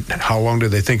 And how long do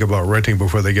they think about renting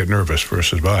before they get nervous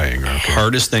versus buying? Okay.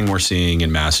 Hardest thing we're seeing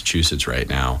in Massachusetts right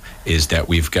now is that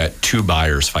we've got two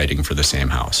buyers fighting for the same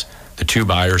house. The two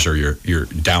buyers are your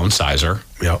downsizer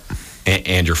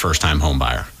and your first time home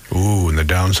buyer. Ooh, and the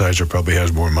downsizer probably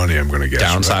has more money, I'm going to guess.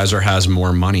 Downsizer has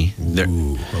more money.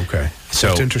 Ooh, okay. So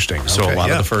that's interesting. So a lot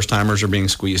of the first-timers are being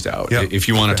squeezed out. Yeah. If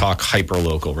you want to talk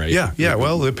hyper-local, right? Yeah.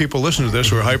 Well, the people listening to this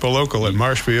who are hyper-local at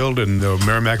Marshfield and the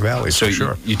Merrimack Valley, so for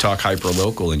sure. You talk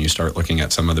hyper-local and you start looking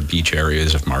at some of the beach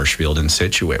areas of Marshfield and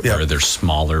Scituate, where there's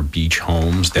smaller beach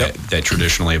homes that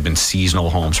traditionally have been seasonal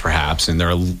homes, perhaps, and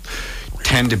they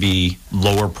tend to be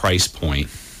lower price point,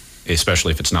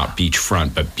 especially if it's not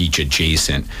beachfront but beach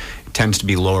adjacent. It tends to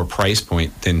be lower price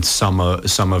point than some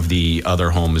of the other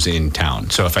homes in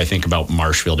town. So if I think about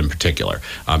Marshfield in particular,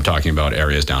 I'm talking about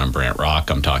areas down in Brant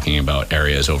Rock. I'm talking about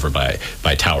areas over by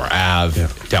Tower Ave,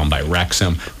 down by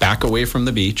Wrexham, back away from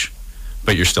the beach,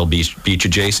 but you're still beach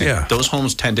adjacent. Yeah. Those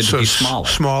homes tended to be smaller.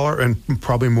 Smaller, and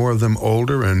probably more of them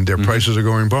older, and their prices are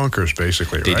going bonkers,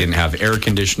 basically. They didn't have air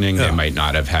conditioning. They might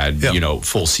not have had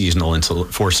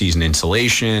four-season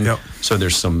insulation. So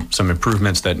there's some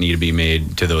improvements that need to be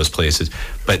made to those places.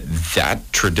 But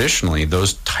that traditionally,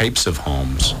 those types of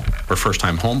homes were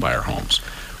first-time homebuyer homes.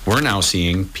 We're now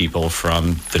seeing people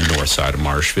from the north side of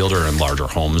Marshfield or in larger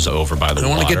homes over by the water. They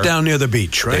want to get down near the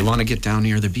beach, right? They want to get down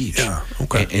near the beach. Yeah,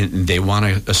 okay. And they want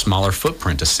a smaller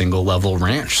footprint, a single-level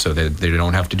ranch, so that they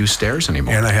don't have to do stairs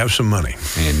anymore. And I have some money.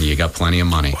 And you got plenty of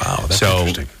money. Wow, that's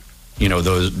interesting.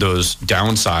 those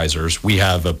downsizers, we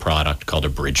have a product called a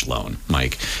bridge loan,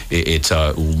 Mike. It's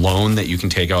a loan that you can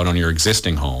take out on your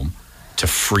existing home to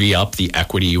free up the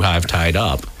equity you have tied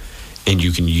up, and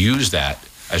you can use that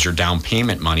as your down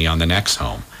payment money on the next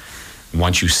home.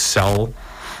 Once you sell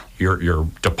your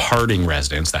departing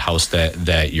residence, the house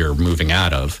that you're moving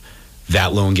out of,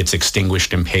 that loan gets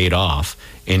extinguished and paid off.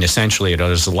 And essentially, it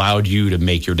has allowed you to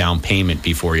make your down payment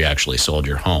before you actually sold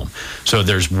your home. So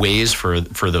there's ways for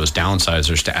those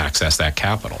downsizers to access that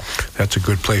capital. That's a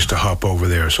good place to hop over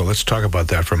there. So let's talk about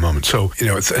that for a moment. So,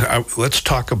 let's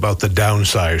talk about the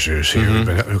downsizers here.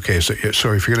 Mm-hmm. Okay, so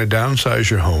if you're going to downsize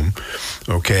your home,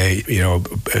 okay,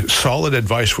 solid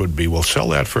advice would be, well, sell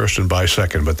that first and buy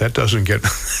second. But that doesn't get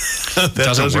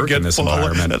doesn't work in this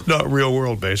environment. That's not real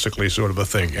world, basically, sort of a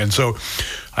thing. And so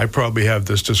I probably have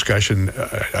this discussion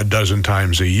a dozen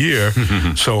times a year.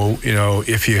 So,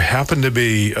 if you happen to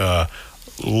be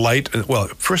light, well,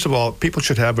 first of all, people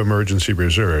should have emergency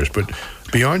reserves, but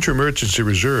beyond your emergency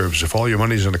reserves, if all your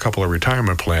money's in a couple of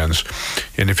retirement plans,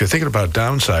 and if you're thinking about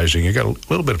downsizing, you got a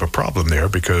little bit of a problem there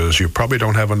because you probably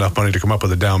don't have enough money to come up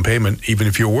with a down payment, even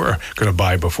if you were going to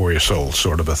buy before you sold,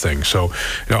 sort of a thing. So,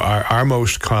 our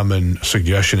most common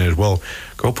suggestion is, well,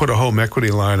 go put a home equity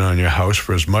line on your house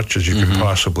for as much as you can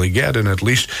possibly get, and at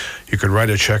least you could write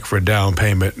a check for a down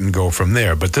payment and go from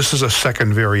there. But this is a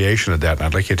second variation of that, and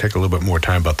I'd like you to take a little bit more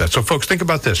time about that. So, folks, think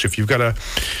about this. If you've got a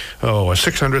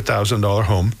 $600,000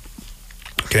 home,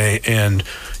 okay, and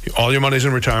all your money's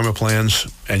in retirement plans,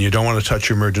 and you don't want to touch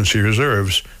your emergency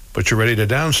reserves, but you're ready to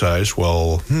downsize,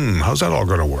 well, how's that all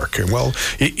going to work? And well,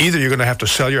 either you're going to have to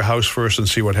sell your house first and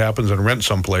see what happens and rent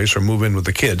someplace or move in with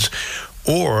the kids,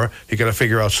 or you got to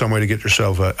figure out some way to get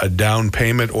yourself a down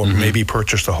payment or maybe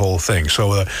purchase the whole thing.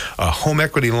 So a home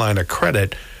equity line of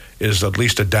credit is at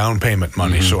least a down payment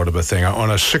money sort of a thing. On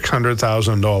a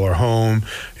 $600,000 home,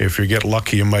 if you get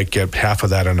lucky, you might get half of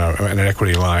that in an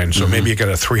equity line. So maybe you get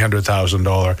a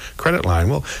 $300,000 credit line.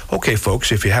 Well, okay,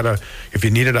 folks, if you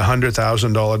needed a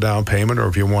 $100,000 down payment, or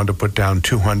if you wanted to put down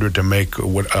 $200,000 to make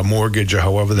a mortgage or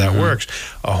however that works,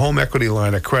 a home equity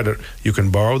line of credit, you can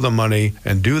borrow the money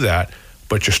and do that,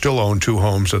 but you still own two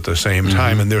homes at the same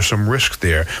time, and there's some risk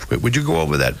there. But would you go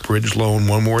over that bridge loan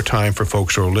one more time for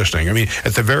folks who are listening? I mean,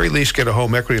 at the very least, get a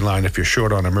home equity line if you're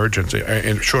short on emergency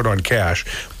and short on cash,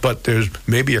 but there's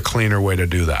maybe a cleaner way to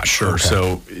do that. Sure. Okay.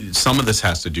 So some of this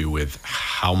has to do with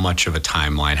how much of a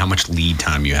timeline, how much lead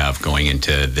time you have going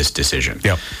into this decision.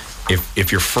 Yep.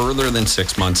 If you're further than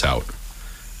 6 months out,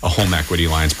 a home equity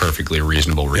line is perfectly a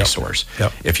reasonable resource.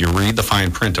 Yep. If you read the fine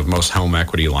print of most home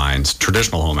equity lines,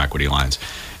 traditional home equity lines,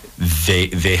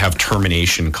 they have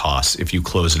termination costs if you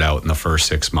close it out in the first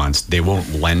 6 months. They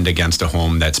won't lend against a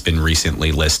home that's been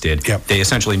recently listed. Yep. They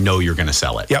essentially know you're going to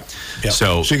sell it. Yep.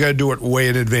 So you got to do it way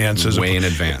in advance.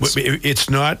 It's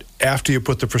not after you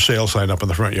put the for sale sign up in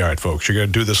the front yard, folks. You got to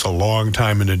do this a long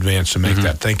time in advance to make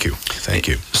that. Thank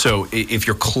you. So if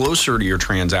you're closer to your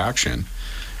transaction,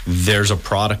 there's a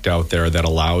product out there that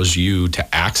allows you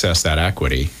to access that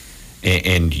equity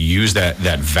and use that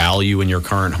value in your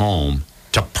current home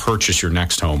to purchase your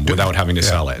next home without having to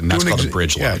sell it. And that's called a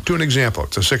bridge loan. Yeah, do an example.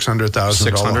 It's a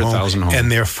 $600,000 home.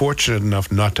 And they're fortunate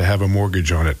enough not to have a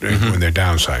mortgage on it when they're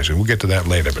downsizing. We'll get to that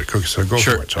later, but so go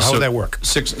for it. So how would that work?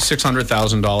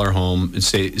 $600,000 home,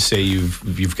 say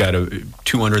you've got a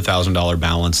 $200,000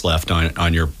 balance left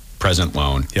on your present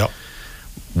loan. Yep.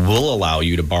 Will allow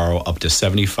you to borrow up to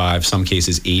 75, some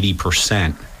cases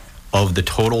 80% of the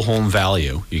total home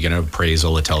value. You get an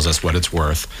appraisal that tells us what it's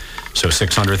worth. So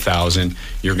 $600,000,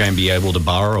 you're going to be able to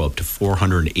borrow up to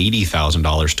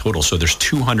 $480,000 total. So there's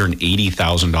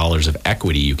 $280,000 of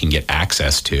equity you can get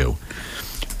access to.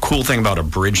 Cool thing about a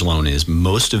bridge loan is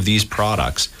most of these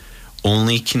products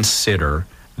only consider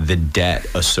the debt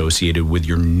associated with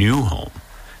your new home.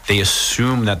 They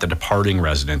assume that the departing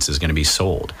residence is going to be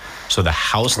sold. So the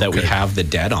house that we have the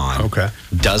debt on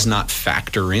does not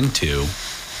factor into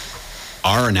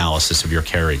our analysis of your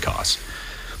carry costs.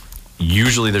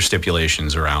 Usually there's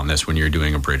stipulations around this when you're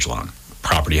doing a bridge loan.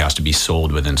 Property has to be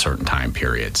sold within certain time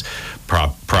periods.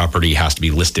 Property has to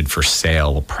be listed for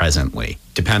sale presently.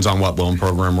 Depends on what loan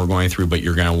program we're going through, but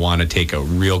you're going to want to take a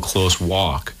real close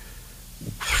walk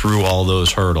through all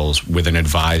those hurdles with an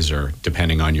advisor,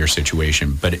 depending on your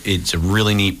situation. But it's a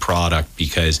really neat product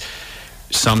because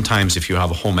sometimes if you have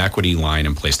a home equity line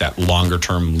in place, that longer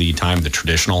term lead time, the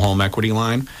traditional home equity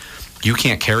line, you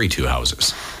can't carry two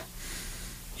houses.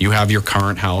 You have your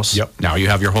current house. Yep. Now you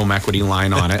have your home equity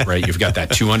line on it, right? You've got that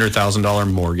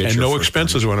 $200,000 mortgage. And no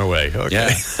expenses went away.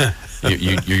 Okay. Yeah.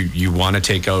 you want to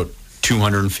take out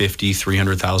 $250,000,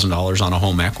 $300,000 on a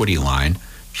home equity line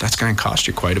that's going to cost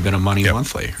you quite a bit of money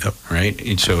monthly, right?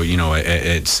 And so,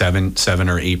 at 7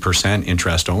 or 8%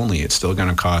 interest only, it's still going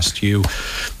to cost you,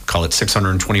 call it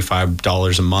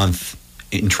 $625 a month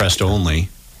interest only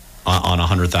on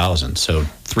 $100,000. So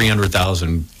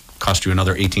 $300,000 cost you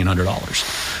another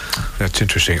 $1,800. That's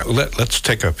interesting. Let's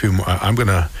take a few more. I'm going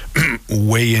to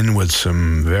weigh in with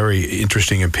some very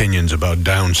interesting opinions about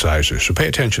downsizers. So pay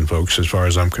attention, folks, as far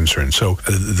as I'm concerned. So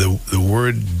the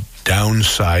word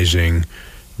downsizing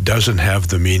doesn't have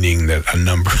the meaning that a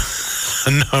number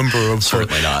of...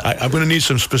 Certainly not. I'm going to need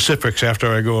some specifics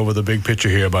after I go over the big picture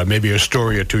here about maybe a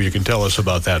story or two you can tell us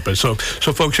about that. But so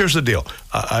folks, here's the deal.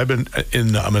 I'm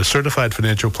a certified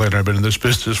financial planner. I've been in this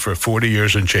business for 40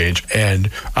 years and change, and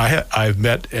I've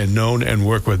met and known and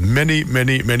worked with many,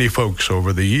 many, many folks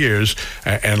over the years,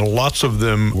 and lots of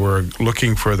them were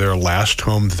looking for their last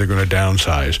home that they're going to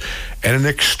downsize. And an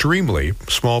extremely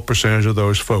small percentage of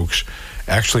those folks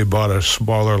actually bought a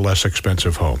smaller, less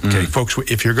expensive home. Okay, folks,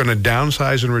 if you're going to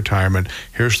downsize in retirement,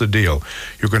 here's the deal.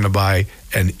 You're going to buy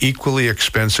an equally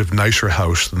expensive, nicer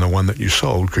house than the one that you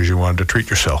sold because you wanted to treat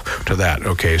yourself to that.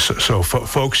 Okay, so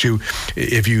folks,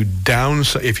 if you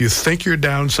think you're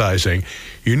downsizing,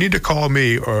 you need to call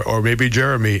me or maybe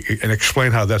Jeremy and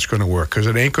explain how that's going to work, because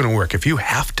it ain't going to work. If you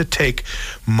have to take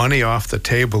money off the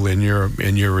table in your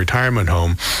retirement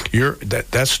home,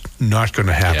 that's not going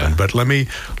to happen. Yeah. But let me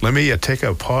take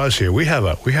a pause here. We have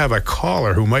a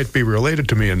caller who might be related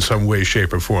to me in some way,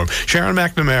 shape, or form. Sharon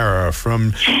McNamara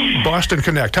from Boston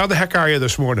Connect. How the heck are you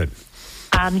this morning?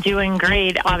 I'm doing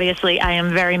great. Obviously, I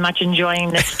am very much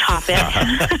enjoying this topic.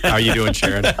 How are you doing,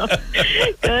 Sharon?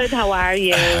 Good. How are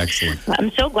you? Excellent.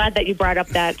 I'm so glad that you brought up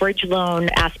that bridge loan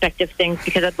aspect of things,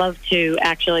 because I'd love to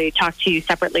actually talk to you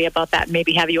separately about that,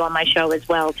 maybe have you on my show as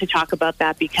well to talk about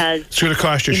that, because... It's going to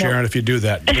cost you, Sharon, if you do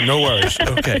that. No worries.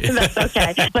 Okay. That's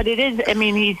okay. But it is,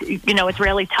 it's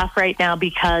really tough right now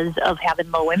because of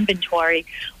having low inventory.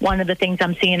 One of the things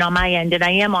I'm seeing on my end, and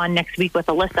I am on next week with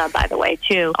Alyssa, by the way,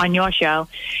 too, on your show,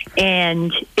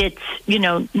 and it's,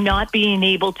 not being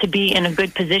able to be in a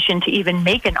good position to even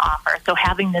make an offer. So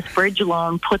having this bridge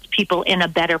loan puts people in a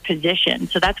better position.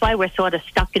 So that's why we're sort of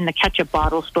stuck in the ketchup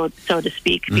bottle, so to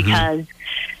speak, because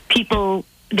people,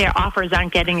 their offers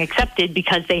aren't getting accepted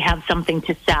because they have something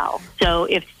to sell. So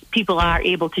if people are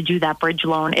able to do that bridge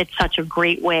loan, it's such a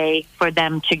great way for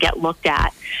them to get looked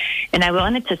at. And I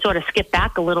wanted to sort of skip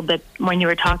back a little bit when you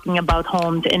were talking about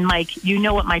homes. And Mike, you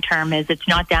know what my term is. It's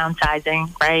not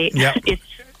downsizing, right? Yeah.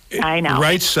 I know.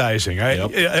 Right sizing.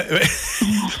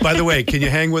 By the way, can you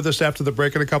hang with us after the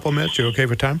break in a couple of minutes? You okay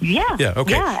for time? Yeah. Yeah,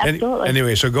 okay. Yeah, absolutely.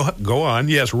 Anyway, so go on.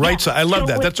 Yes, right size. I love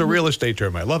that. That's a real estate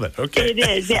term. I love it. Okay. It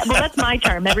is. Yeah. Well, that's my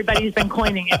term. Everybody's been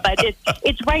coining it, but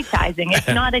it's right sizing. It's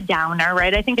not a downer,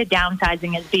 right? I think a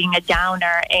downsizing is being a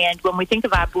downer. And when we think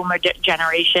of our boomer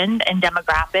generation and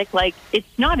demographic, it's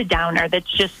not a downer.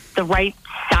 That's just the right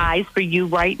size for you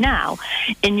right now.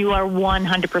 And you are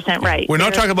 100% right. We're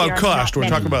not talking about cost. We're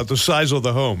talking about the size of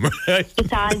the home. The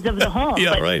size of the home.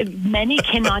 Yeah, but right. Many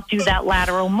cannot do that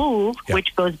lateral move,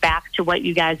 which goes back to what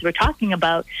you guys were talking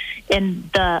about. And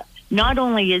not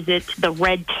only is it the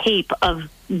red tape of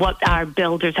what our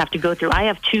builders have to go through. I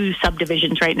have 2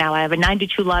 subdivisions right now. I have a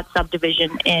 92-lot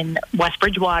subdivision in West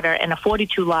Bridgewater and a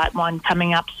 42-lot one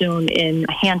coming up soon in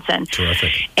Hanson.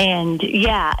 Terrific.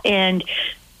 And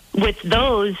with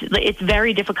those, it's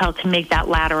very difficult to make that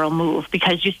lateral move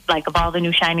because just of all the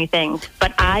new shiny things.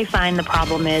 But I find the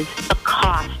problem is the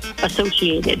cost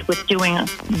associated with doing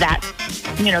that,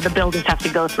 the builders have to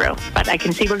go through. But I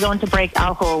can see we're going to break.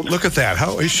 I'll hold. Look at that.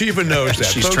 How she even knows that.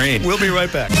 She's trained. We'll be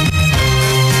right back.